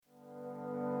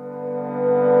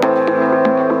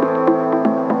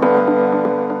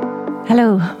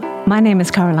Hello, my name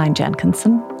is Caroline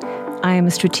Jenkinson. I am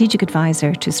a strategic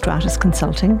advisor to Stratis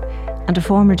Consulting and a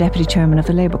former deputy chairman of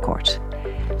the Labour Court.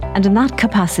 And in that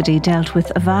capacity dealt with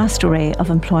a vast array of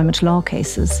employment law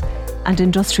cases and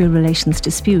industrial relations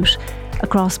dispute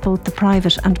across both the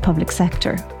private and public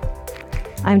sector.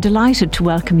 I'm delighted to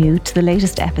welcome you to the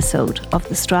latest episode of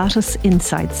the Stratis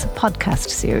Insights podcast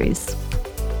series.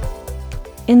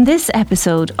 In this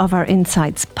episode of our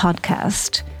Insights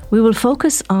podcast, we will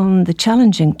focus on the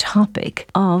challenging topic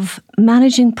of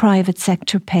managing private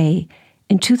sector pay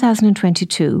in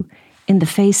 2022 in the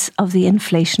face of the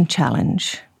inflation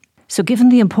challenge. So given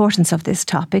the importance of this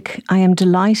topic, I am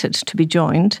delighted to be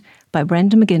joined by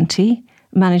Brendan McGinty,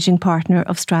 Managing Partner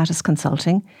of Stratis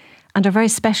Consulting, and our very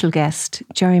special guest,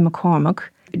 Gerry McCormack,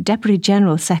 Deputy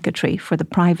General Secretary for the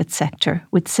Private Sector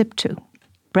with SIPTU.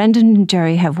 Brendan and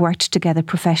Gerry have worked together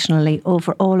professionally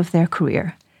over all of their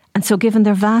career, and so given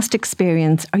their vast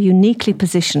experience are uniquely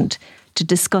positioned to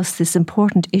discuss this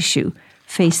important issue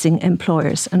facing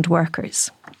employers and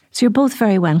workers. So you're both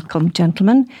very welcome,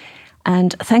 gentlemen,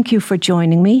 and thank you for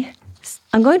joining me.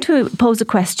 I'm going to pose a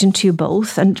question to you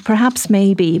both, and perhaps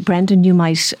maybe, Brendan, you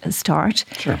might start.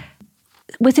 Sure.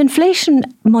 With inflation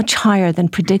much higher than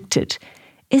predicted,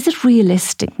 is it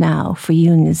realistic now for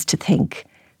unions to think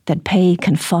that pay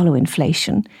can follow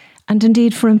inflation, and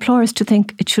indeed for employers to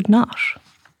think it should not?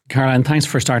 Caroline, thanks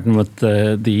for starting with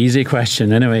the easy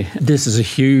question. Anyway, this is a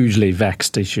hugely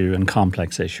vexed issue and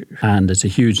complex issue, and it's a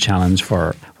huge challenge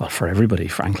for everybody,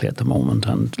 frankly, at the moment.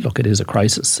 And look, it is a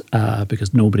crisis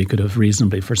because nobody could have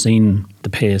reasonably foreseen the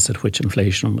pace at which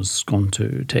inflation was going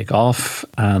to take off.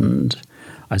 And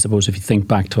I suppose if you think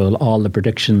back to all the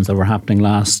predictions that were happening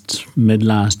mid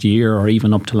last year or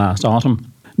even up to last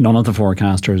autumn, none of the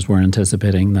forecasters were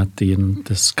anticipating that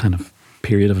this kind of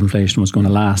period of inflation was going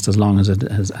to last as long as it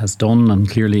has done, and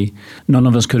clearly none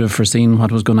of us could have foreseen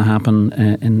what was going to happen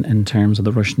in terms of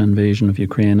the Russian invasion of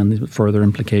Ukraine and the further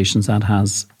implications that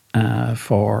has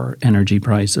for energy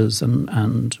prices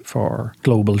and for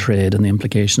global trade, and the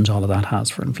implications all of that has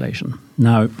for inflation.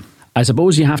 Now, I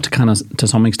suppose you have to kind of, to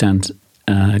some extent,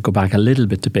 go back a little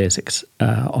bit to basics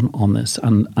on this.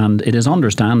 And it is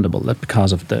understandable that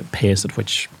because of the pace at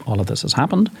which all of this has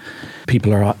happened,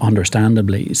 people are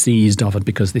understandably seized of it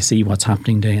because they see what's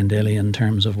happening day and daily in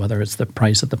terms of whether it's the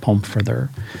price at the pump for their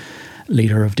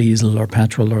litre of diesel or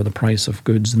petrol, or the price of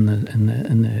goods in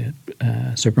the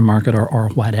supermarket, or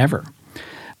whatever.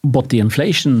 But the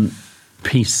inflation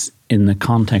piece in the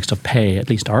context of pay, at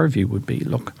least our view would be,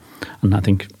 look, and I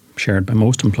think shared by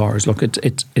most employers, look,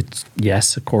 it's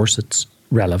yes, of course, it's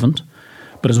relevant,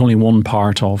 but it's only one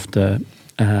part of the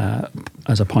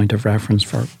as a point of reference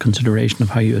for consideration of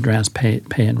how you address pay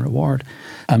and reward.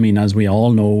 I mean, as we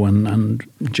all know, and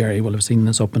Gerry will have seen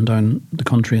this up and down the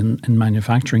country in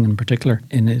manufacturing in particular,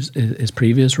 in his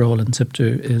previous role in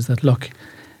SIPTU, is that, look,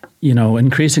 you know,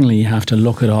 increasingly you have to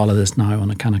look at all of this now on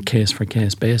a kind of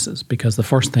case-for-case basis, because the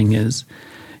first thing is,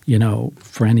 you know,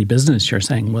 for any business, you're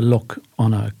saying, well, look,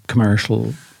 on a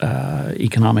commercial,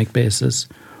 economic basis,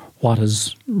 what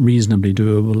is reasonably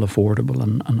doable, affordable,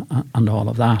 and all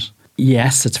of that.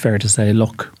 Yes, it's fair to say,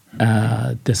 look,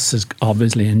 this is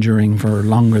obviously enduring for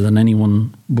longer than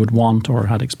anyone would want or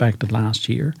had expected last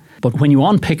year. But when you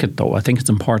unpick it, though, I think it's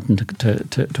important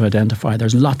to identify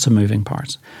there's lots of moving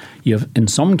parts. In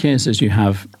some cases, you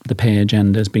have the pay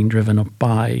agendas being driven up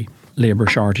by labour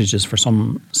shortages for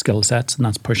some skill sets, and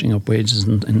that's pushing up wages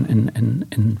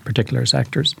in particular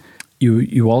sectors.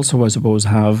 You also, I suppose,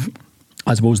 have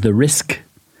the risk,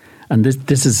 and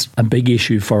this is a big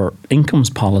issue for incomes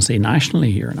policy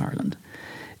nationally here in Ireland,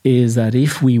 is that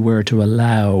if we were to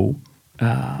allow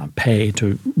pay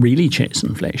to really chase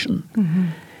inflation,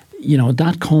 you know,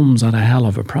 that comes at a hell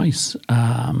of a price,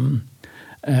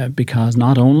 because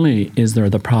not only is there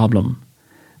the problem,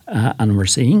 and we're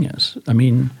seeing it. I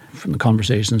mean, from the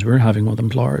conversations we're having with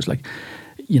employers, like,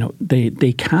 you know,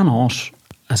 they cannot,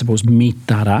 I suppose, meet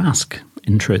that ask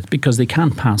in truth, because they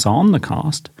can't pass on the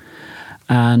cost.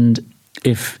 And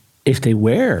if they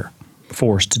were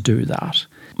forced to do that,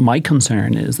 my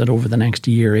concern is that over the next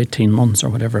year, 18 months or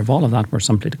whatever, if all of that were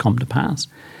simply to come to pass,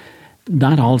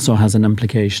 that also has an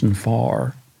implication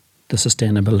for the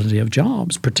sustainability of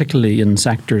jobs, particularly in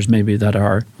sectors maybe that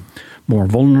are more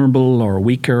vulnerable or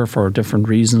weaker for different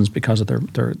reasons because of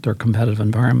their competitive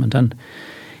environment. And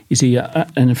you see, and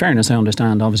in fairness, I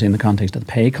understand, obviously, in the context of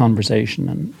the pay conversation,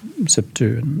 and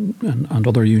SIPTU and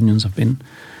other unions have been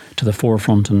to the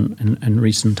forefront in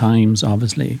recent times,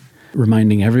 obviously,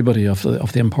 reminding everybody of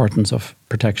the importance of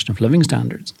protection of living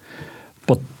standards.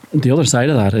 But the other side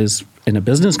of that is, in a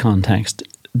business context,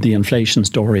 the inflation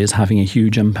story is having a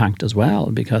huge impact as well,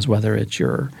 because whether it's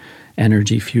your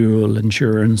energy, fuel,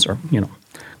 insurance, or,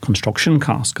 construction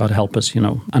costs, God help us,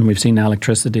 and we've seen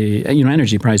electricity,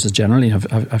 energy prices generally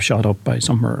have shot up by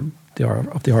somewhere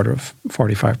of the order of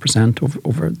 45%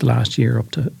 over the last year up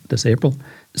to this April.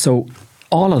 So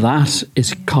all of that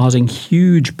is causing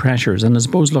huge pressures. And I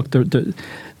suppose, look, the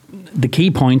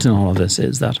key point in all of this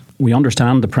is that we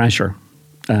understand the pressure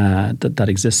that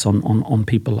exists on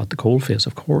people at the coalface,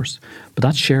 of course, but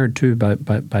that's shared too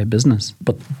by business.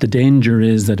 But the danger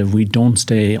is that if we don't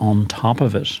stay on top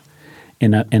of it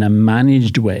in a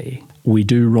managed way, we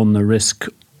do run the risk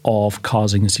of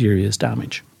causing serious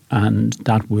damage, and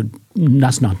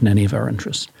that's not in any of our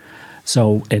interests.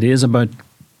 So it is about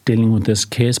dealing with this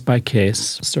case by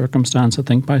case, circumstance, I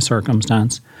think, by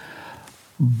circumstance,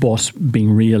 but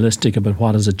being realistic about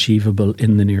what is achievable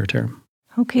in the near term.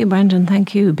 Okay, Brendan,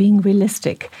 thank you. Being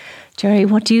realistic. Gerry,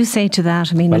 what do you say to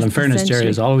that? I mean, well, in fairness, Gerry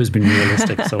has always been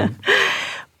realistic. So,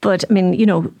 but I mean,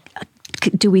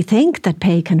 do we think that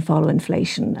pay can follow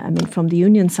inflation? I mean, from the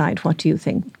union side, what do you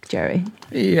think, Gerry?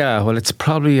 Yeah, well, it's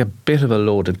probably a bit of a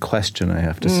loaded question, I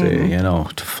have to say,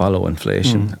 to follow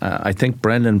inflation. I think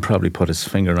Brendan probably put his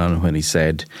finger on it when he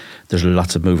said there's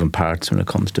lots of moving parts when it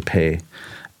comes to pay.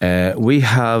 We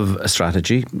have a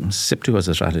strategy. SIPTU has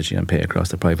a strategy on pay across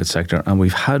the private sector, and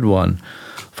we've had one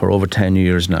for over 10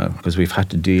 years now, because we've had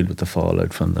to deal with the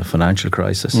fallout from the financial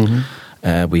crisis.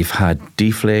 We've had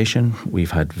deflation.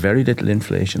 We've had very little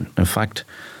inflation. In fact,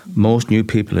 most new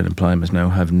people in employment now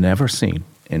have never seen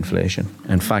inflation.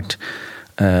 In fact,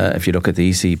 if you look at the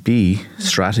ECB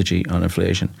strategy on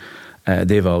inflation,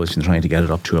 they've always been trying to get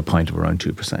it up to a point of around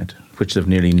 2%, which they've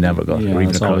nearly never got. Yeah,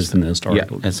 it's always been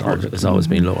historical. Yeah, it's always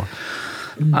been lower.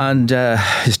 And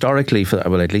historically,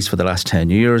 at least for the last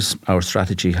 10 years, our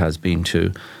strategy has been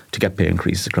to get pay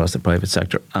increases across the private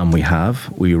sector. And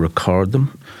we record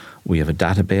them. We have a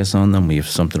database on them. We have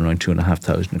something around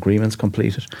 2,500 agreements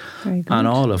completed. Very good. And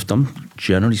all of them,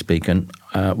 generally speaking,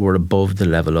 were above the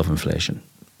level of inflation.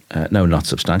 Now, not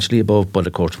substantially above, but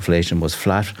of course inflation was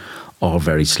flat or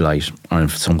very slight, or in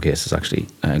some cases actually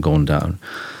going down.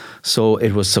 So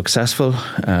it was successful.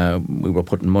 We were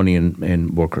putting money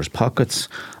in workers' pockets.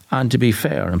 And to be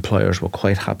fair, employers were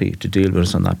quite happy to deal with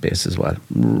us on that basis as well.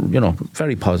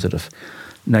 Very positive.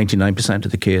 99% of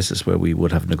the cases where we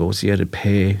would have negotiated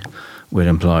pay with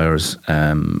employers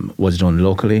was done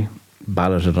locally,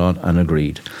 balloted on and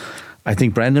agreed. I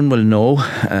think Brendan will know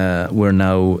we're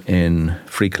now in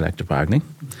free collective bargaining.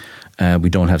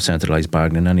 We don't have centralised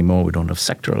bargaining anymore. We don't have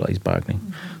sectoralised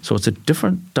bargaining. So it's a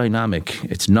different dynamic.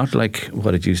 It's not like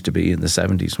what it used to be in the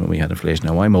 70s when we had inflation.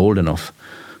 Now, I'm old enough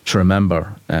to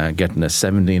remember getting a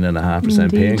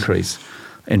 17.5% pay increase.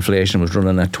 Inflation was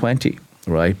running at 20%.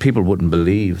 Right, people wouldn't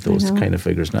believe those kind of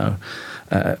figures now.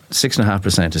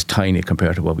 6.5% is tiny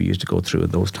compared to what we used to go through in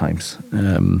those times,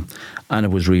 and it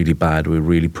was really bad. We were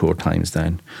really poor times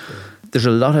then. There's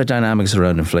a lot of dynamics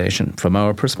around inflation from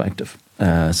our perspective.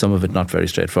 Some of it not very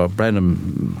straightforward.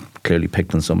 Brendan clearly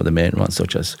picked on some of the main ones,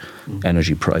 such as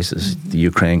energy prices, the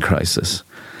Ukraine crisis,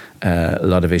 a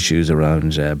lot of issues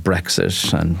around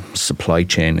Brexit and supply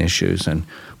chain issues, and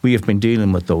we have been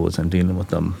dealing with those and dealing with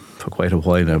them for quite a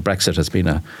while now. Brexit has been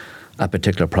a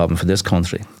particular problem for this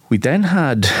country. We then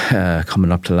had,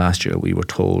 coming up to last year, we were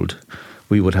told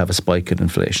we would have a spike in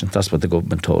inflation. That's what the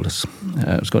government told us.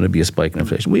 It was going to be a spike in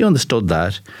inflation. We understood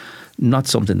that, not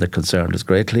something that concerned us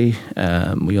greatly.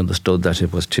 We understood that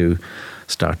it was to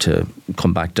start to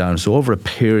come back down. So over a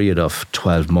period of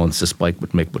 12 months, the spike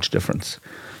would make much difference.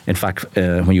 In fact,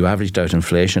 when you averaged out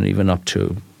inflation, even up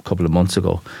to a couple of months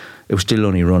ago, it was still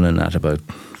only running at about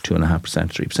 2.5%,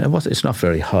 3%. It's not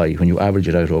very high when you average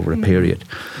it out over a period.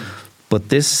 But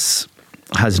this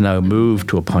has now moved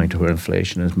to a point where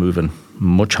inflation is moving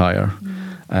much higher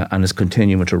and is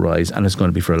continuing to rise, and it's going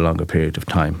to be for a longer period of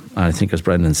time. And I think, as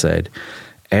Brendan said,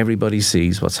 everybody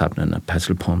sees what's happening at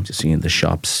petrol pumps. You see in the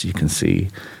shops, you can see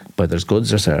whether it's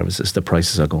goods or services, the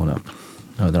prices are going up.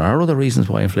 Now, there are other reasons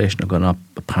why inflation are going up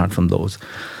apart from those,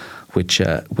 which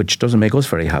doesn't make us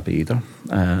very happy either.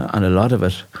 And a lot of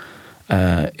it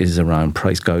is around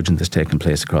price gouging that's taking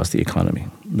place across the economy.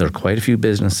 There are quite a few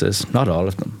businesses, not all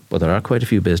of them, but there are quite a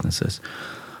few businesses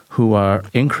who are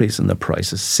increasing their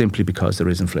prices simply because there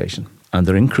is inflation. And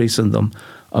they're increasing them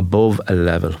above a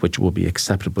level which will be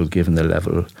acceptable given the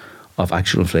level of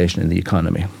actual inflation in the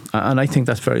economy. And I think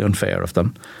that's very unfair of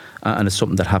them. And it's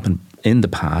something that happened in the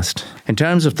past. In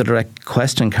terms of the direct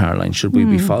question, Caroline, should we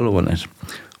be following it?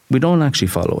 We don't actually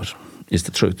follow it, is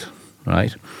the truth,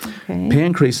 right? Okay. Pay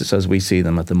increases as we see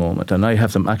them at the moment, and I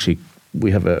have them actually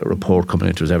we have a report coming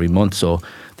into us every month. So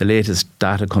the latest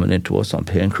data coming into us on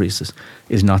pay increases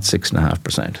is not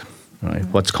 6.5%. Right?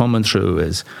 What's coming through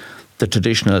is the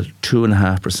traditional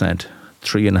 2.5%,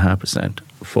 3.5%,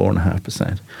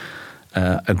 4.5%.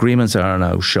 Agreements are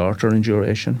now shorter in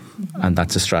duration, and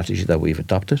that's a strategy that we've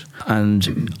adopted.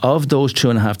 And of those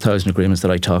 2,500 agreements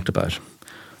that I talked about,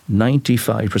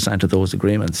 95% of those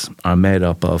agreements are made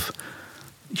up of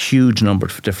huge number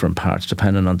of different parts,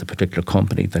 depending on the particular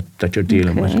company that you're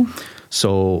dealing with.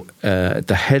 So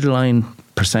the headline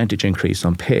percentage increase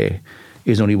on pay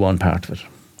is only one part of it.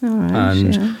 All right,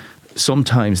 and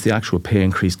sometimes the actual pay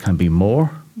increase can be more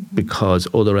because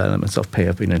other elements of pay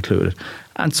have been included.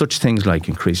 And such things like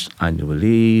increased annual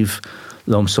leave,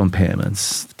 lump sum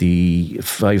payments, the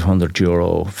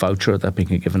 €500 voucher that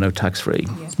being given out tax-free.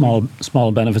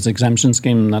 Small benefits exemption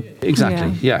scheme.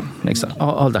 Exactly, exactly.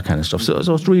 All that kind of stuff. So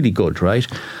it's really good, right?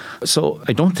 So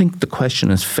I don't think the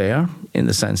question is fair in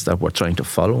the sense that we're trying to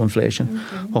follow inflation.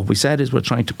 What we said is we're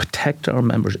trying to protect our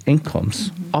members'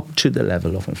 incomes up to the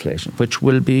level of inflation, which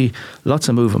will be lots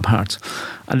of moving parts.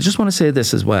 And I just want to say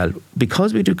this as well.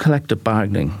 Because we do collective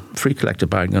bargaining, free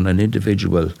collective bargaining on an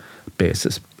individual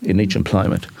basis in each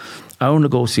employment, our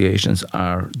negotiations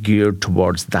are geared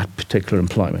towards that particular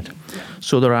employment.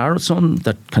 So there are some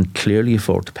that can clearly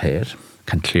afford to pay it,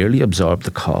 can clearly absorb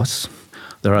the costs.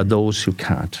 There are those who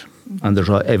can't, and there's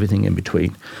everything in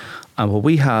between. And what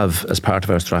we have as part of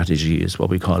our strategy is what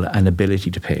we call an ability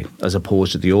to pay, as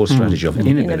opposed to the old strategy of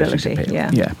inability to pay.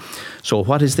 Yeah. So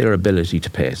what is their ability to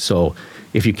pay? So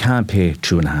if you can't pay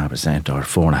 2.5% or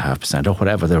 4.5% or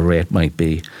whatever the rate might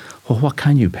be, well, what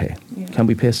can you pay? Can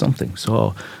we pay something?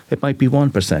 So it might be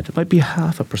 1%, it might be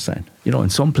 0.5%. You know, in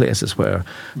some places where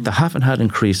they haven't had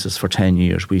increases for 10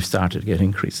 years, we've started to get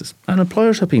increases. And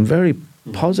employers have been very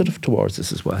positive towards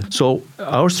this as well. So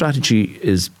our strategy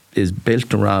is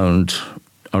built around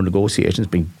our negotiations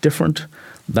being different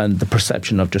than the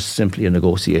perception of just simply a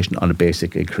negotiation on a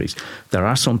basic increase. There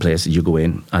are some places you go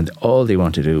in and all they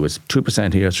want to do is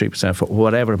 2% here, 3% for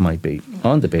whatever it might be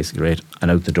on the basic rate,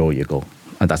 and out the door you go.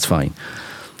 And that's fine.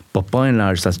 But by and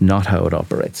large, that's not how it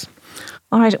operates.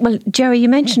 All right. Well, Gerry, you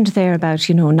mentioned there about,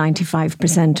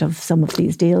 95% of some of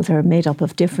these deals are made up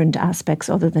of different aspects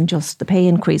other than just the pay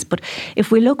increase. But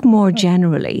if we look more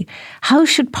generally, how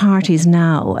should parties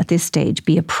now at this stage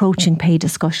be approaching pay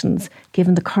discussions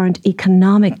given the current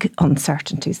economic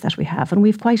uncertainties that we have? And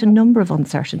we've quite a number of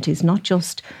uncertainties, not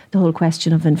just the whole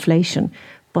question of inflation.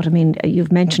 But I mean,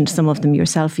 you've mentioned some of them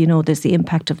yourself. There's the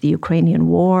impact of the Ukrainian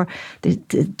war, the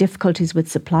difficulties with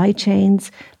supply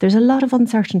chains. There's a lot of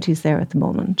uncertainties there at the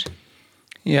moment.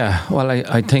 Yeah, well,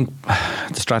 I think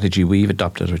the strategy we've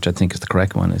adopted, which I think is the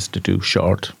correct one, is to do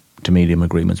short to medium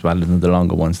agreements rather than the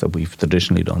longer ones that we've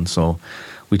traditionally done. So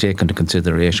we take into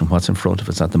consideration what's in front of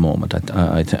us at the moment.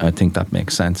 I think that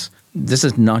makes sense. This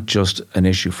is not just an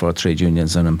issue for trade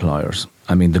unions and employers.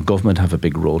 I mean, the government have a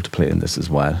big role to play in this as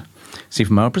well. See,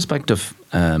 from our perspective,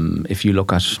 if you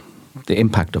look at the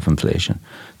impact of inflation,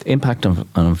 the impact on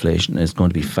inflation is going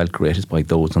to be felt greatest by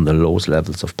those on the lowest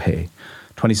levels of pay.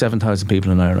 27,000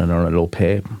 people in Ireland are on low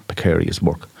pay, precarious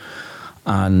work.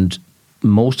 And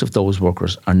most of those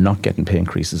workers are not getting pay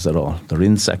increases at all. They're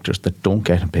in sectors that don't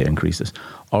get pay increases,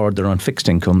 or they're on fixed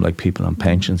income like people on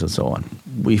pensions and so on.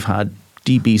 We've had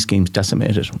DB schemes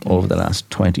decimated over the last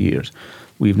 20 years.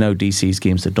 We've now DC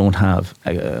schemes that don't have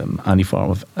any form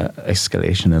of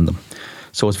escalation in them.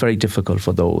 So it's very difficult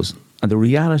for those. And the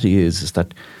reality is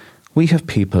that we have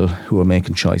people who are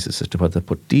making choices as to whether to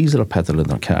put diesel or petrol in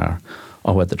their car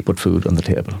or whether to put food on the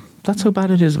table. That's how bad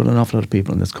it is with an awful lot of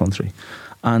people in this country.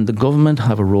 And the government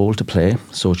have a role to play,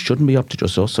 so it shouldn't be up to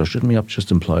just us or shouldn't be up to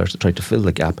just employers to try to fill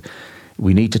the gap.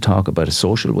 We need to talk about a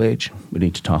social wage. We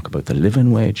need to talk about the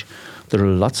living wage. There are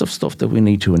lots of stuff that we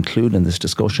need to include in this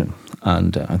discussion.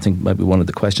 And I think maybe one of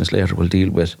the questions later will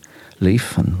deal with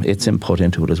LEAF and its input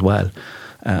into it as well.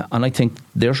 And I think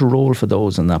there's a role for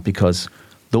those in that because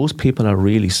those people are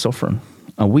really suffering.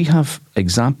 And we have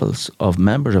examples of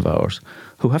members of ours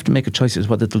who have to make a choice as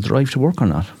whether they'll drive to work or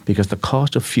not because the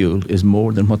cost of fuel is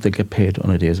more than what they get paid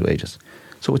on a day's wages.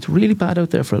 So it's really bad out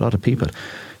there for a lot of people.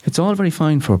 It's all very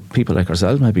fine for people like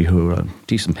ourselves maybe who are on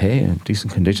decent pay and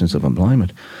decent conditions of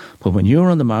employment. But when you're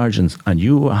on the margins and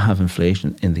you have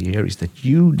inflation in the areas that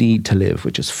you need to live,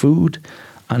 which is food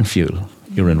and fuel,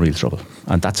 you're in real trouble.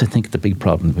 And that's, I think, the big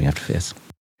problem we have to face.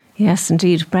 Yes,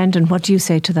 indeed. Brendan, what do you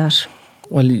say to that?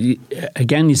 Well,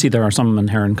 again, you see there are some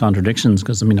inherent contradictions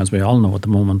because, I mean, as we all know at the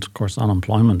moment, of course,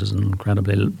 unemployment is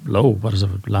incredibly low. What is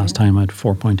it? Last time I had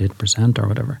 4.8% or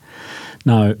whatever.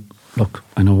 Now, look,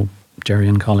 I know Gerry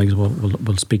and colleagues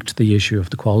will speak to the issue of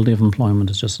the quality of employment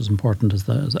is just as important as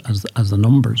the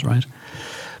numbers, right?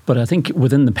 But I think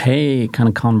within the pay kind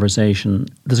of conversation,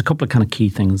 there's a couple of kind of key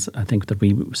things I think that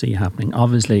we see happening.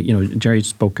 Obviously, Gerry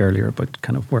spoke earlier about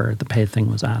kind of where the pay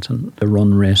thing was at, and the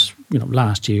run rate,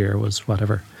 last year was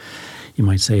whatever you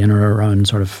might say in or around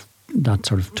sort of that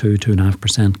sort of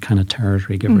 2.5% kind of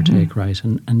territory, give or take, right?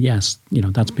 And yes,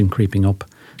 that's been creeping up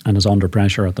and is under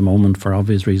pressure at the moment for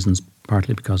obvious reasons,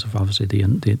 partly because of obviously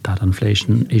that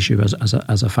inflation issue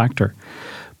as a factor.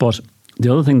 But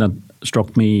the other thing that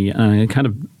struck me, and kind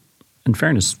of, in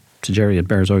fairness to Gerry, it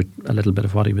bears out a little bit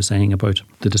of what he was saying about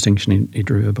the distinction he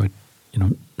drew about,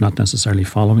 not necessarily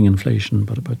following inflation,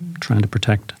 but about trying to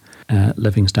protect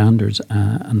living standards.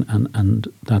 And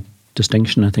that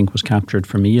distinction, I think, was captured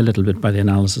for me a little bit by the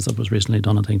analysis that was recently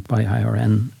done, I think, by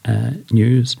IRN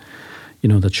News,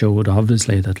 that showed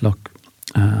obviously that, look,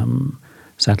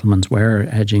 settlements were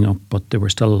edging up, but they were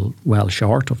still well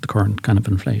short of the current kind of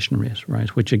inflation rate, right?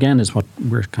 Which again is what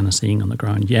we're kind of seeing on the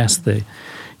ground. Yes,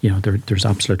 there's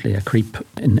absolutely a creep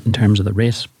in terms of the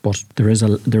rate, but there is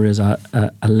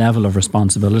a level of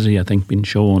responsibility, I think, being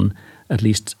shown, at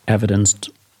least evidenced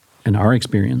in our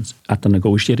experience, at the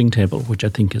negotiating table, which I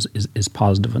think is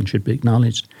positive and should be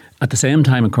acknowledged. At the same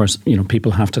time, of course,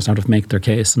 people have to sort of make their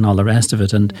case and all the rest of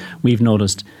it. And we've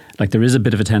noticed, there is a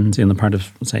bit of a tendency on the part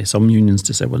of, say, some unions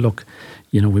to say, well, look,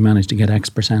 we managed to get X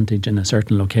percentage in a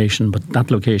certain location, but that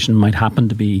location might happen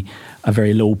to be a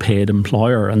very low paid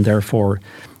employer, and therefore,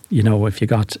 if you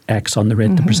got X on the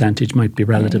rate, the percentage might be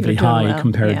relatively high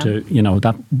compared to,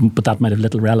 that, but that might have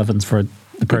little relevance for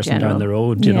the person down the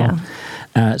road, you know.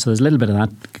 So there's a little bit of that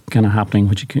kind of happening,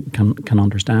 which you can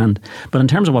understand. But in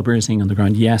terms of what we're seeing on the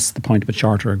ground, yes, the point about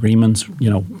shorter agreements,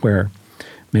 where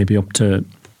maybe up to,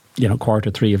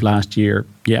 Q3 of last year,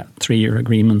 3-year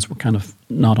agreements were kind of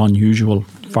not unusual,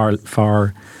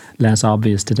 far less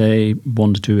obvious today,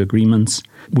 1 to 2 agreements.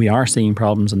 We are seeing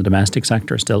problems in the domestic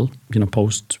sector still,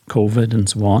 post-COVID and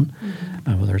so on,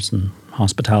 whether it's in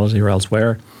hospitality or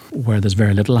elsewhere, where there's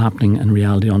very little happening in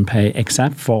reality on pay,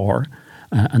 except for,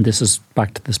 and this is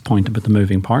back to this point about the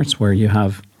moving parts, where you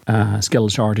have skill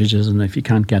shortages, and if you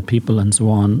can't get people and so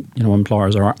on,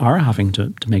 employers are having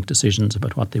to make decisions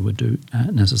about what they would do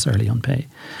necessarily on pay.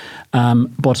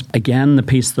 But again, the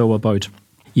piece though about,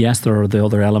 yes, there are the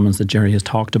other elements that Gerry has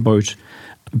talked about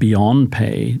beyond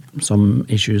pay, some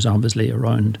issues obviously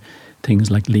around things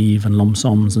like leave and lump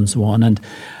sums and so on. And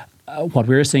what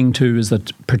we're seeing too is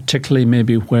that particularly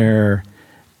maybe where,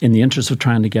 in the interest of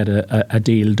trying to get a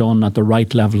deal done at the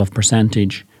right level of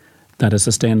percentage that is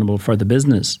sustainable for the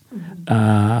business,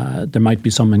 there might be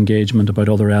some engagement about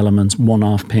other elements,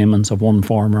 one-off payments of one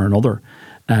form or another,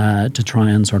 to try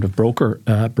and sort of broker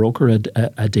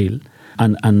a deal.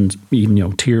 And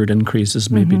even, tiered increases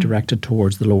may be directed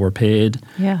towards the lower paid,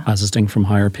 as distinct from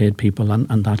higher paid people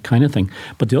and that kind of thing.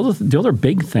 But the other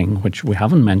big thing, which we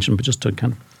haven't mentioned, but just to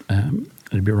kind of,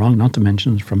 it'd be wrong not to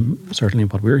mention it from certainly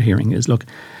what we're hearing, is, look,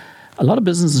 a lot of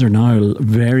businesses are now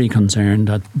very concerned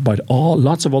about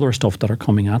lots of other stuff that are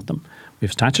coming at them. We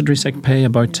have statutory sick pay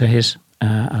about to hit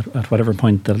at whatever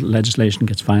point the legislation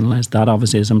gets finalised. That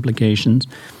obviously has implications.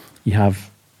 You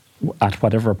have, at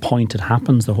whatever point it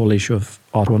happens, the whole issue of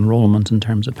auto-enrolment in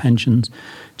terms of pensions.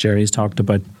 Gerry's talked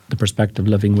about the prospective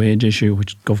living wage issue,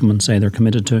 which governments say they're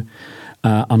committed to,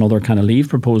 on other kind of leave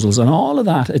proposals. And all of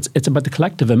that, it's about the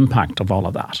collective impact of all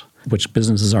of that, which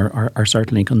businesses are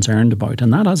certainly concerned about.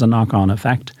 And that has a knock-on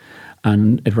effect.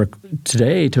 And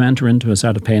today, to enter into a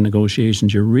set of pay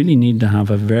negotiations, you really need to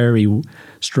have a very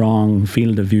strong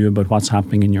field of view about what's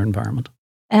happening in your environment.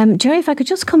 Gerry, if I could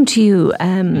just come to you.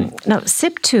 Now,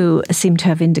 SIPTU seem to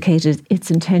have indicated its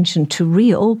intention to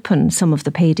reopen some of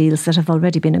the pay deals that have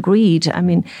already been agreed. I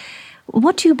mean,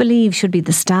 what do you believe should be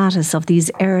the status of these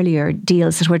earlier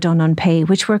deals that were done on pay,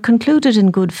 which were concluded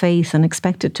in good faith and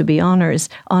expected to be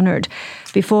honoured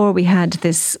before we had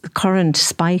this current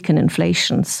spike in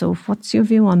inflation? So what's your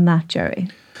view on that, Gerry?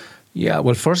 Yeah,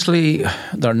 well, firstly,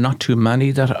 there are not too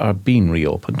many that are being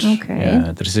reopened.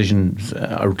 Okay. The decisions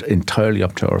are entirely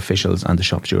up to our officials and the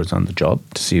shop stewards on the job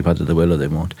to see whether they will or they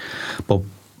won't. But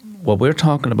what we're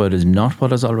talking about is not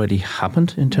what has already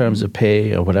happened in terms of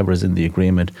pay or whatever is in the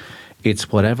agreement.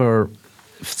 It's whatever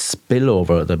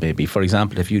spillover there may be. For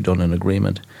example, if you've done an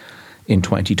agreement in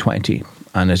 2020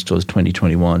 and it does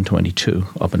 2021, 22,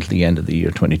 up until the end of the year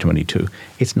 2022,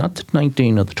 it's not the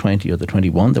 19 or the 20 or the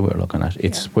 21 that we're looking at.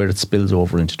 It's where it spills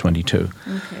over into 22.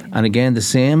 Okay. And again, the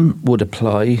same would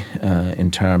apply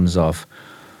in terms of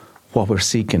what we're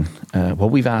seeking. What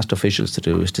we've asked officials to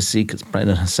do is to seek, as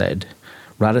Brendan has said,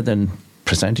 rather than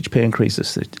percentage pay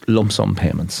increases, lump sum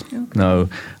payments. Okay. Now,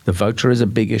 the voucher is a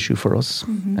big issue for us.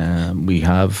 We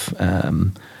have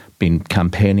been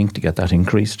campaigning to get that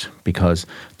increased, because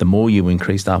the more you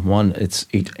increase that one,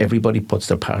 everybody puts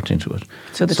their part into it.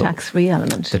 So the tax-free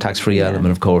element. The tax-free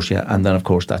element, of course, yeah. And then, of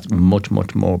course, that's much,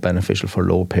 much more beneficial for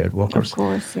low-paid workers. Of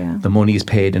course, yeah. The money is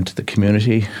paid into the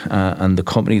community, and the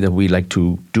company that we like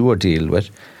to do our deal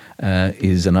with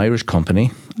is an Irish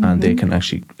company, and they can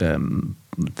actually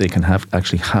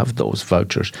have those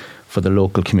vouchers for the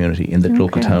local community in the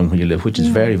local town where you live, which is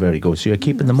very, very good. So you're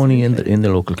keeping the money in the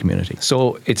local community.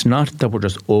 So it's not that we're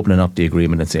just opening up the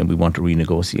agreement and saying we want to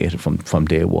renegotiate it from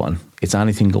day one. It's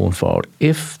anything going forward.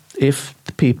 If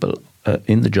the people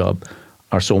in the job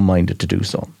are so minded to do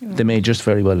so, they may just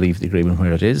very well leave the agreement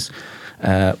where it is.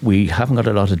 We haven't got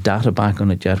a lot of data back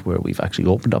on it yet where we've actually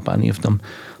opened up any of them.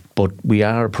 But we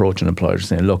are approaching employers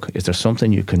saying, look, is there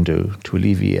something you can do to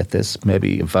alleviate this?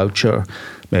 Maybe a voucher,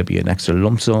 maybe an extra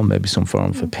lump sum, maybe some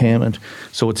form of a payment.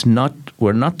 So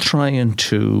we're not trying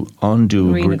to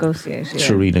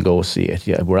renegotiate.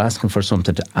 Yeah, we're asking for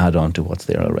something to add on to what's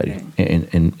there already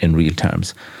in real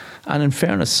terms. And in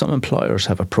fairness, some employers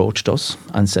have approached us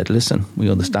and said, listen,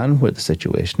 we understand where the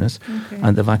situation is.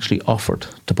 And they've actually offered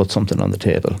to put something on the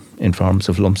table in forms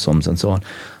of lump sums and so on.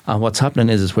 And what's happening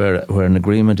is where an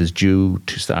agreement is due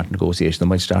to start negotiations, they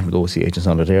might start negotiations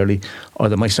on it early, or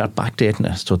they might start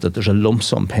backdating it so that there's a lump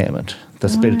sum payment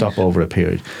that's built up over a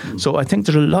period. So I think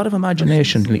there's a lot of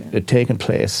imagination taking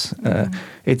place.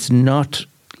 It's not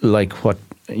like what,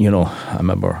 I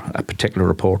remember a particular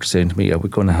reporter saying to me, are we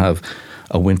going to have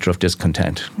a winter of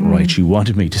discontent? Right, she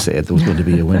wanted me to say there was going to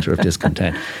be a winter of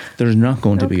discontent. There's not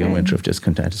going to be a winter of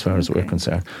discontent as far as we're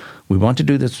concerned. We want to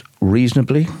do this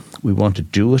reasonably. We want to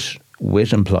do it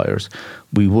with employers.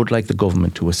 We would like the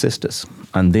government to assist us,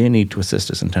 and they need to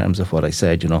assist us in terms of what I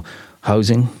said,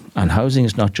 housing. And housing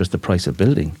is not just the price of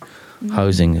building.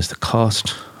 Housing is the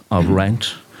cost of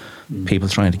rent, people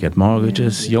trying to get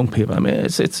mortgages, young people. I mean,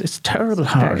 it's terrible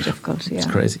hard. Very difficult, yeah. It's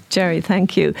crazy. Gerry,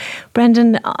 thank you.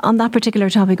 Brendan, on that particular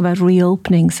topic about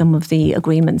reopening some of the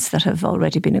agreements that have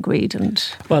already been agreed and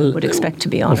would expect to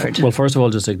be honoured. Well, first of all,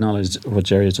 just acknowledge what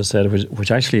Gerry just said, which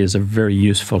actually is a very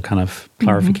useful kind of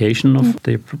clarification of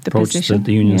the approach that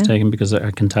the union's taken, because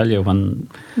I can tell you when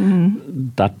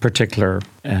that particular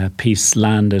piece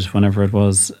landed, whenever it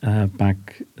was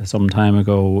back some time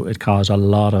ago, it caused a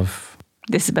lot of...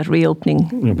 This is about reopening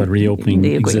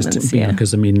the existing,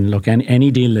 because look,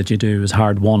 any deal that you do is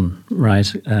hard won,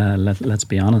 right? Let's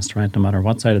be honest, right? No matter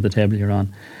what side of the table you're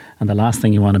on, and the last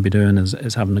thing you want to be doing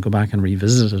is having to go back and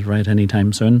revisit it, right?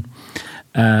 Anytime soon.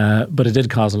 But it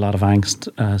did cause a lot of angst.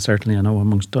 Certainly, I know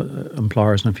amongst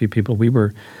employers and a few people we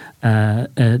were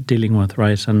dealing with,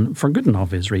 right? And for good and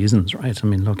obvious reasons, right?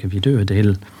 Look, if you do a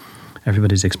deal,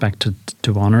 everybody's expected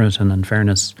to honour it, and in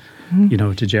fairness,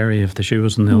 to Gerry, if the shoe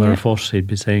was on the other foot, he'd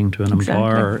be saying to an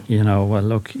employer, well,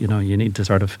 look, you need to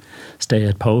sort of stay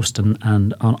at post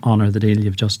and honour the deal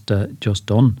you've just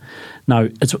done. Now,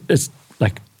 it's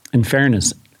like, in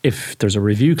fairness, if there's a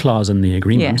review clause in the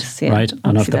agreement, right,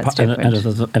 and if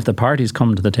the parties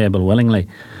come to the table willingly,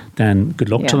 then good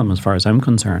luck to them as far as I'm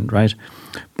concerned, right?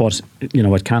 But,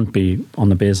 it can't be on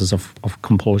the basis of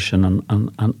compulsion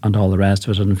and all the rest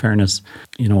of it. And in fairness,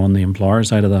 on the employer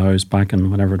side of the house, back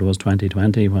in whenever it was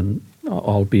 2020, when,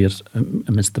 albeit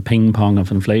amidst the ping pong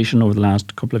of inflation over the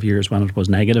last couple of years when it was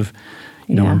negative,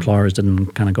 employers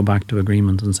didn't kind of go back to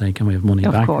agreement and say, can we have money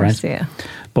back, course, right? Yeah.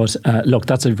 But look,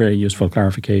 that's a very useful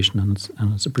clarification, and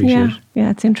it's appreciated. Yeah,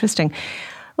 it's interesting.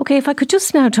 Okay, if I could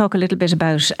just now talk a little bit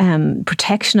about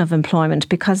protection of employment,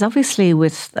 because obviously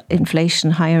with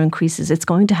inflation, higher increases, it's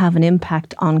going to have an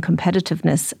impact on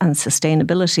competitiveness and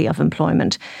sustainability of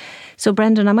employment. So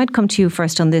Brendan, I might come to you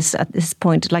first on this at this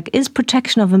point. Like, is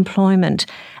protection of employment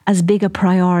as big a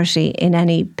priority in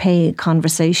any pay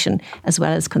conversation, as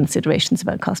well as considerations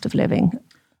about cost of living?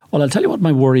 Well, I'll tell you what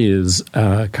my worry is,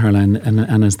 Caroline,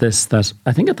 and is this, that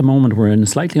I think at the moment we're in a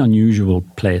slightly unusual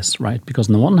place, right? Because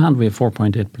on the one hand, we have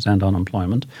 4.8%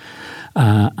 unemployment,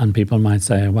 and people might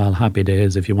say, well, happy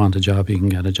days, if you want a job, you can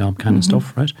get a job kind of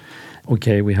stuff, right?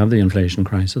 Okay, we have the inflation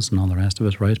crisis and all the rest of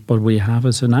it, right? But we have a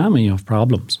tsunami of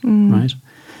problems, right?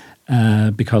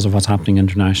 Because of what's happening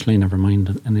internationally, never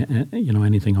mind,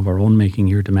 anything of our own making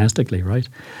here domestically, right?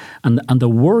 And the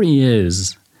worry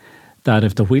is that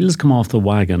if the wheels come off the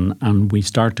wagon and we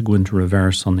start to go into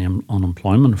reverse on the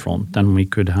unemployment front, then we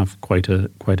could have quite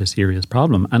a serious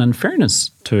problem. And in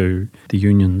fairness to the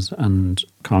unions and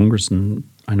Congress, and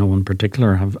I know in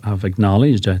particular have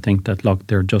acknowledged, I think, that look,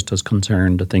 they're just as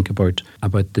concerned to think about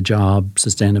the job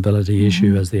sustainability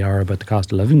issue as they are about the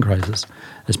cost of living crisis,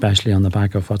 especially on the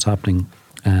back of what's happening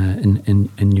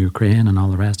in Ukraine and all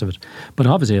the rest of it. But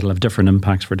obviously it'll have different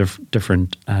impacts for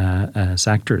different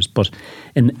sectors. But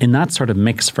in that sort of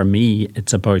mix, for me,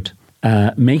 it's about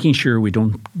making sure we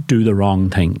don't do the wrong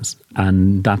things.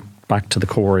 And that, back to the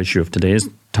core issue of today's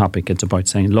topic, it's about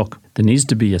saying, look, there needs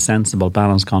to be a sensible,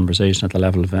 balanced conversation at the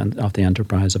level of the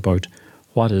enterprise about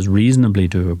what is reasonably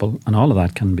doable, and all of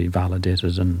that can be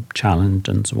validated and challenged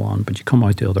and so on, but you come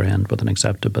out the other end with an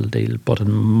acceptable deal. But in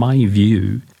my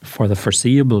view, for the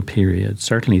foreseeable period,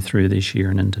 certainly through this year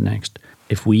and into next,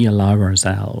 if we allow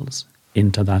ourselves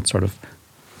into that sort of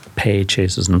pay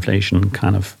chases inflation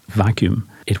kind of vacuum,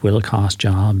 it will cost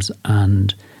jobs.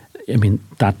 And I mean,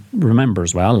 that, remember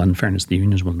as well, and in fairness, the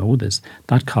unions will know this,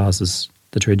 that causes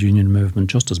the trade union movement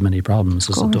just as many problems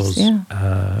as it does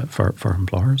for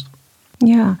employers.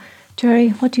 Yeah. Gerry,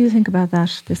 what do you think about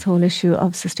that, this whole issue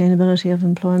of sustainability of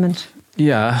employment?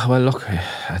 Yeah, well, look,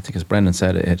 I think as Brendan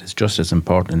said, it is just as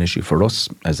important an issue for us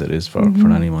as it is for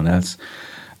anyone else.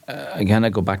 Again, I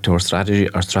go back to our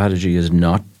strategy. Our strategy is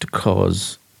not to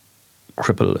cripple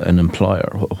an employer.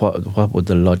 What would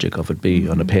the logic of it be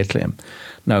on a pay claim?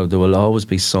 Now, there will always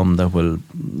be some that will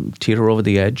teeter over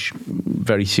the edge,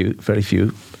 very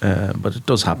few, but it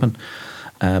does happen.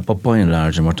 But by and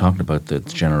large, and we're talking about the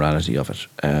generality of it,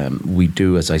 we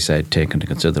do, as I said, take into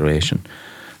consideration,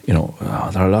 there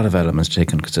are a lot of elements to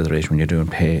take into consideration when you're doing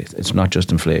pay. It's not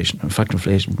just inflation. In fact,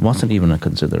 inflation wasn't even a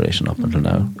consideration up until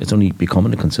now. It's only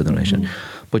becoming a consideration.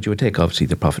 But you would take, obviously,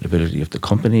 the profitability of the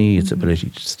company, its ability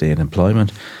to stay in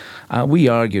employment. We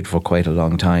argued for quite a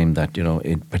long time that,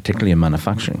 particularly in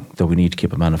manufacturing, that we need to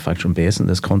keep a manufacturing base in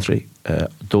this country.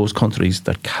 Those countries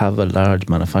that have a large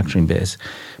manufacturing base,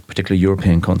 particularly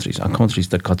European countries, are countries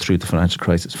that got through the financial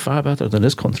crisis far better than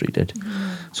this country did.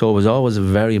 So it was always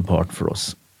very important for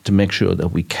us to make sure that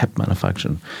we kept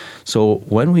manufacturing. So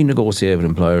when we negotiate with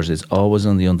employers, it's always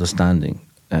on the understanding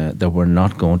that we're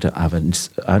not going to have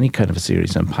any kind of a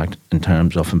serious impact in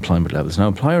terms of employment levels. Now,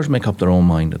 employers make up their own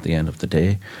mind at the end of the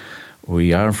day.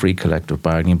 We are free collective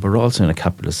bargaining, but we're also in a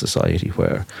capitalist society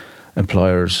where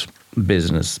employers,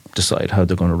 business decide how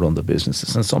they're going to run the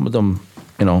businesses. And some of them,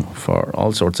 for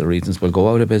all sorts of reasons, will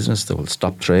go out of business, they will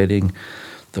stop trading,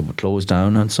 they will close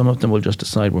down, and some of them will just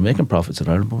decide we're making profits in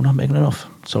Ireland, but we're not making enough,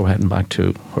 so we're heading back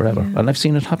to wherever. And I've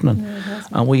seen it happening.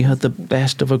 And we had the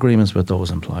best of agreements with those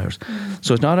employers.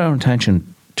 So it's not our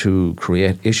intention to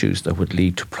create issues that would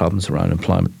lead to problems around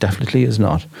employment. Definitely is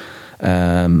not.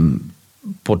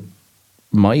 But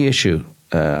my issue,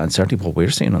 and certainly what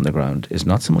we're seeing on the ground, is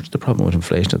not so much the problem with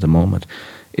inflation at the moment,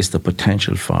 is the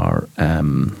potential for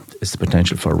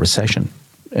recession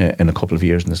in a couple of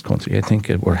years in this country. I think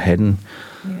we're heading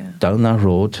down that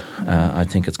road. I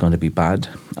think it's going to be bad,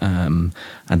 and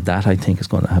that, I think, is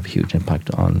going to have a huge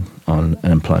impact on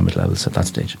employment levels at that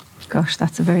stage. Gosh,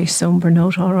 that's a very sombre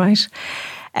note. All right.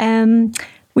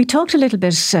 We talked a little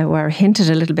bit, or hinted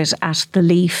a little bit at the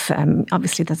LEAF.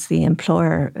 Obviously, that's the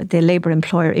Labour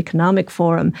Employer Economic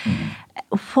Forum.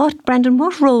 Brendan,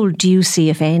 what role do you see,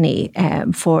 if any,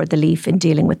 for the LEAF in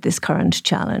dealing with this current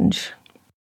challenge?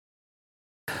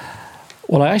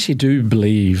 Well, I actually do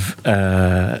believe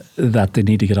that they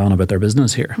need to get on about their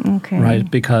business here,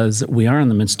 right? Because we are in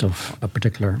the midst of a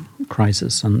particular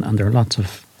crisis, and there are lots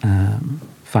of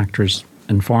factors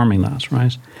informing that,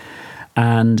 right?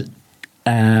 And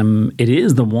it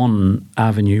is the one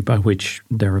avenue by which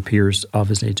there appears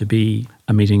obviously to be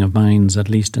a meeting of minds, at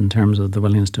least in terms of the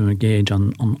willingness to engage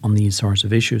on these sorts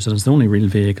of issues. And it's the only real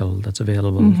vehicle that's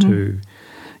available to,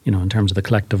 in terms of the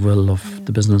collective will of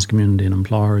the business community and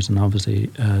employers, and obviously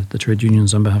the trade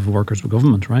unions on behalf of workers with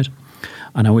government, right?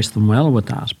 And I wish them well with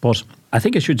that. But I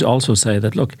think I should also say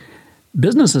that, look,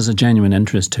 business has a genuine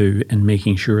interest too in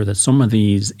making sure that some of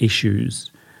these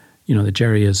issues that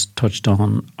Gerry has touched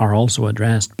on are also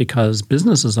addressed, because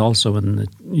business is also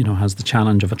has the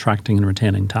challenge of attracting and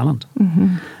retaining talent,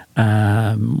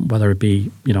 whether it be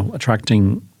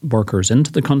attracting workers into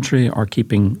the country or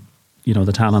keeping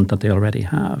the talent that they already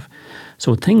have.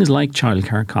 So things like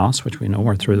childcare costs, which we know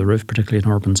are through the roof, particularly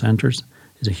in urban centres,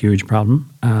 is a huge problem.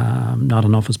 Not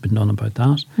enough has been done about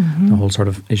that. The whole sort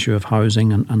of issue of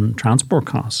housing and transport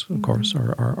costs, of course,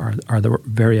 are the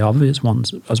very obvious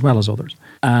ones, as well as others.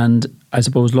 And I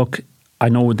suppose, look, I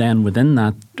know then within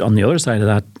that, on the other side of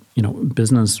that,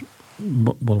 business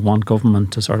will want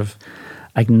government to sort of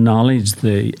acknowledge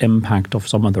the impact of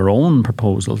some of their own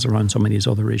proposals around some of these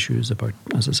other issues about,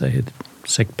 as I say,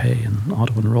 sick pay and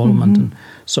auto-enrolment and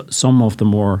some of the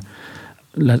more,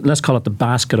 let's call it the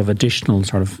basket of additional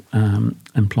sort of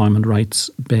employment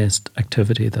rights-based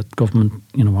activity that government,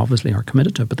 obviously are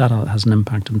committed to, but that has an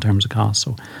impact in terms of costs.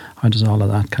 So how does all of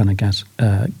that kind of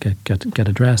get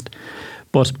addressed?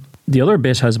 But the other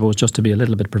bit, I suppose, just to be a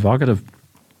little bit provocative,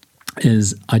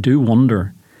 is I do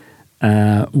wonder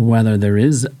whether there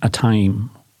is a time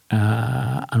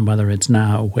and whether it's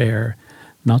now where,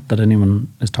 not that anyone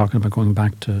is talking about going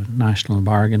back to national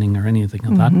bargaining or anything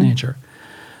of that nature,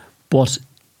 but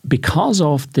because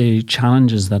of the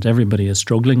challenges that everybody is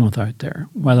struggling with out there,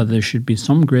 whether there should be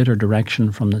some greater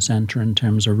direction from the centre in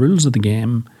terms of rules of the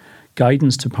game,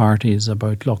 guidance to parties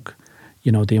about, look,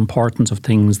 the importance of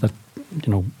things that,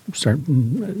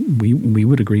 we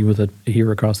would agree with it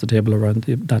here across the table around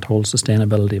that whole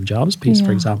sustainability of jobs piece,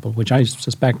 for example, which I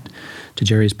suspect, to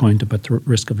Gerry's point about the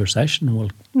risk of recession,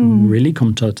 will really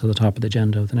come to the top of the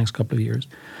agenda over the next couple of years.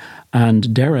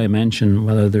 And dare I mention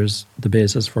whether there's the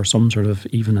basis for some sort of,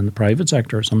 even in the private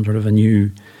sector, some sort of a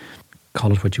new,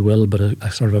 call it what you will, but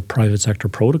a sort of a private sector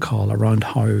protocol around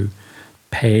how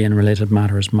pay and related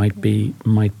matters might be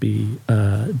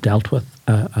dealt with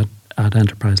at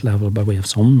enterprise level by way of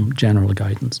some general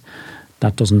guidance.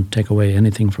 That doesn't take away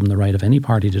anything from the right of any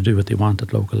party to do what they want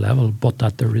at local level, but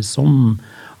that there is some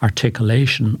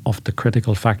articulation of the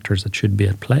critical factors that should be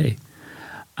at play.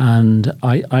 And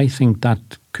I think that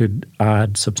could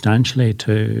add substantially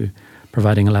to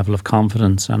providing a level of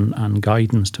confidence and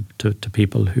guidance to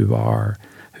people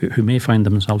who may find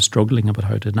themselves struggling about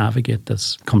how to navigate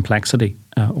this complexity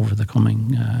over the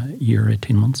coming year,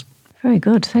 18 months. Very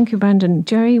good. Thank you, Brendan.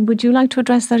 Gerry, would you like to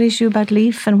address that issue about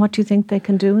LEAF and what do you think they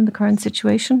can do in the current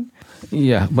situation?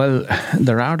 Yeah, well,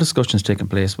 there are discussions taking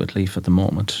place with LEAF at the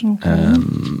moment.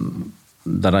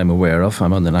 That I'm aware of.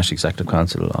 I'm on the National Executive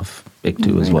Council of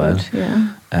SIPTU as well.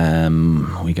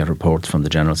 We get reports from the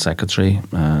General Secretary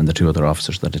and the two other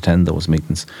officers that attend those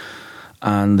meetings.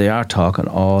 And they are talking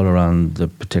all around the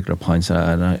particular points.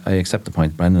 And I accept the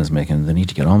point Brendan is making. They need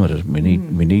to get on with it. We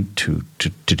need to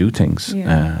do things.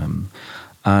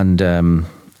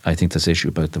 I think this issue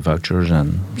about the vouchers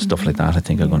and stuff like that, I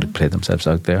think are going to play themselves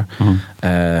out there.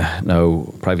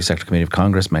 Now, Private Sector Committee of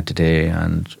Congress met today,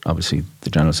 and obviously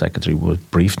the General Secretary will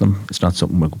brief them. It's not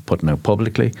something we're putting out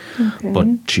publicly, but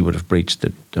she would have briefed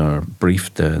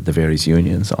the various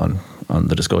unions on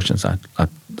the discussions at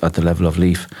the level of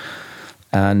LEAF.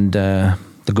 And the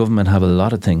government have a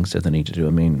lot of things that they need to do.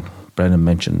 I mean, Brendan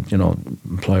mentioned,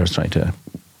 employers trying to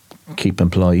keep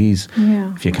employees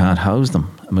if you can't house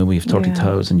them. I mean, we have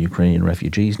 30,000 Ukrainian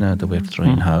refugees now that we have to try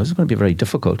and house. It's going to be very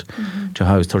difficult to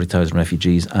house 30,000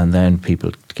 refugees and then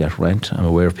people to get rent. I'm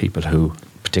aware of people who,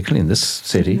 particularly in this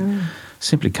city,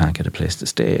 simply can't get a place to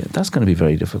stay. That's going to be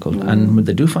very difficult. And when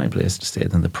they do find a place to stay,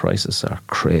 then the prices are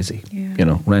crazy.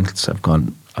 Rentals have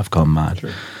gone mad.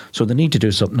 True. So they need to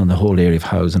do something on the whole area of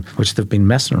housing, which they've been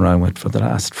messing around with for the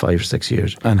last 5 or 6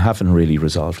 years and haven't really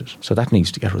resolved it. So that needs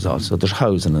to get resolved. So there's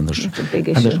housing and there's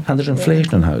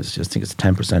inflation in houses. I think it's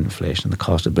 10% inflation. The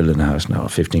cost of building a house now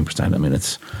at 15%. I mean,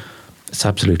 it's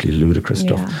absolutely ludicrous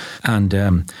stuff. And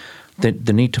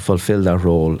they need to fulfil that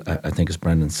role, I think, as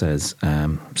Brendan says,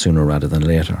 sooner rather than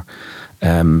later.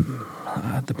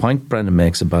 The point Brendan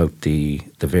makes about the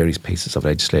various pieces of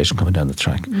legislation coming down the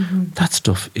track, that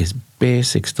stuff is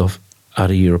basic stuff at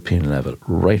a European level,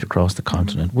 right across the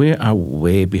continent. We are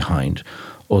way behind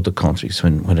other countries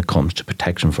when it comes to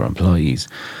protection for employees,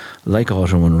 like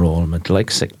auto enrolment,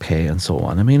 like sick pay and so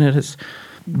on. I mean, it is...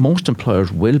 Most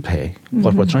employers will pay.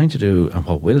 What we're trying to do and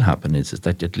what will happen is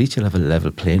that at least you'll have a level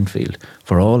playing field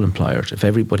for all employers if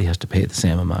everybody has to pay the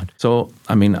same amount. So,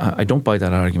 I mean, I don't buy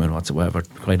that argument whatsoever, to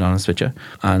be quite honest with you.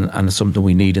 And it's something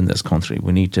we need in this country.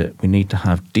 We need to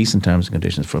have decent terms and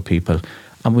conditions for people,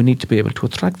 and we need to be able to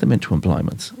attract them into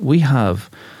employment. We have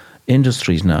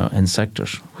industries now in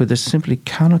sectors where they simply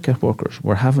cannot get workers.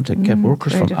 We're having to get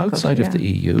workers from outside of the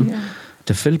EU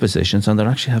to fill positions, and they're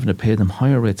actually having to pay them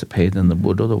higher rates of pay than they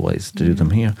would otherwise to do them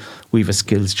here. We have a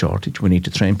skills shortage. We need to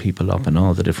train people up in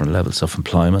all the different levels of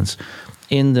employment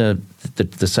in the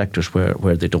sectors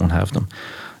where they don't have them.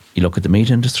 You look at the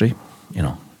meat industry,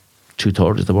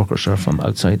 2/3 of the workers are from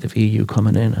outside the EU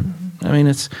coming in. And I mean,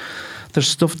 there's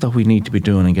stuff that we need to be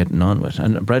doing and getting on with.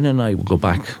 And Brendan and I will go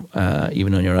back,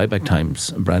 even on your Ibec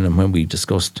times, Brendan, when we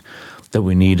discussed that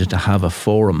we needed to have a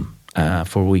forum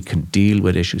for we can deal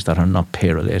with issues that are not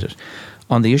pay related.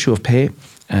 On the issue of pay,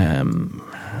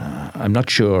 I'm not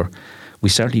sure. We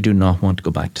certainly do not want to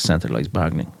go back to centralised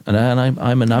bargaining, and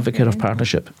I'm an advocate of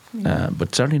partnership,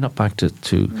 but certainly not back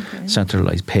to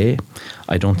centralised pay.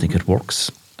 I don't think it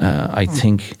works. I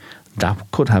think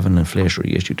that could have an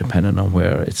inflationary issue depending on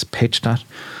where it's pitched at,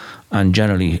 and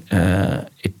generally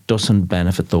it doesn't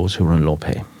benefit those who are in low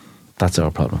pay. That's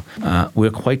our problem. We're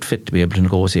quite fit to be able to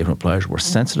negotiate with employers. We're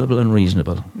sensible and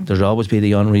reasonable. There'll always be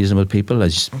the unreasonable people,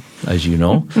 as you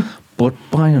know. But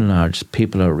by and large,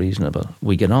 people are reasonable.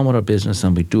 We get on with our business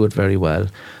and we do it very well.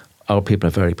 Our people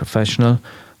are very professional.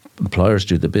 Employers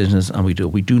do the business and we do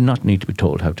it. We do not need to be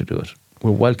told how to do it.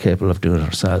 We're well capable of doing it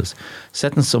ourselves.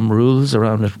 Setting some rules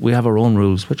around it. We have our own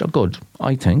rules, which are good,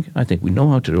 I think. I think we know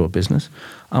how to do our business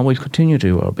and we'll continue to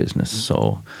do our business.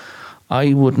 So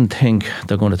I wouldn't think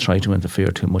they're going to try to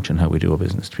interfere too much in how we do our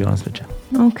business, to be honest with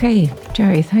you. Okay,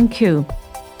 Gerry, thank you.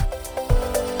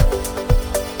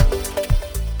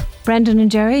 Brendan and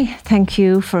Gerry, thank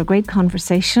you for a great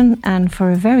conversation and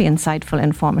for a very insightful,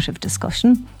 informative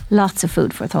discussion. Lots of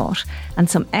food for thought and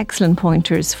some excellent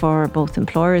pointers for both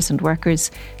employers and workers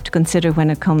to consider when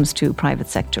it comes to private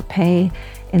sector pay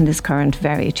in this current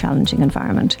very challenging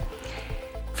environment.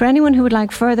 For anyone who would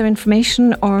like further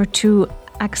information or to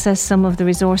access some of the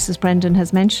resources Brendan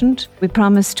has mentioned, we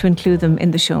promise to include them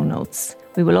in the show notes.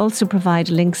 We will also provide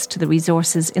links to the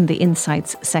resources in the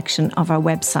Insights section of our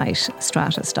website,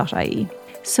 stratis.ie.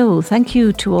 So thank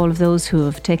you to all of those who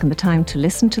have taken the time to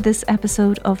listen to this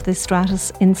episode of the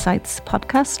Stratis Insights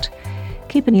podcast.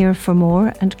 Keep an ear for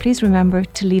more and please remember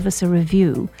to leave us a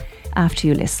review after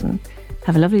you listen.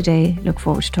 Have a lovely day. Look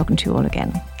forward to talking to you all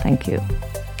again. Thank you.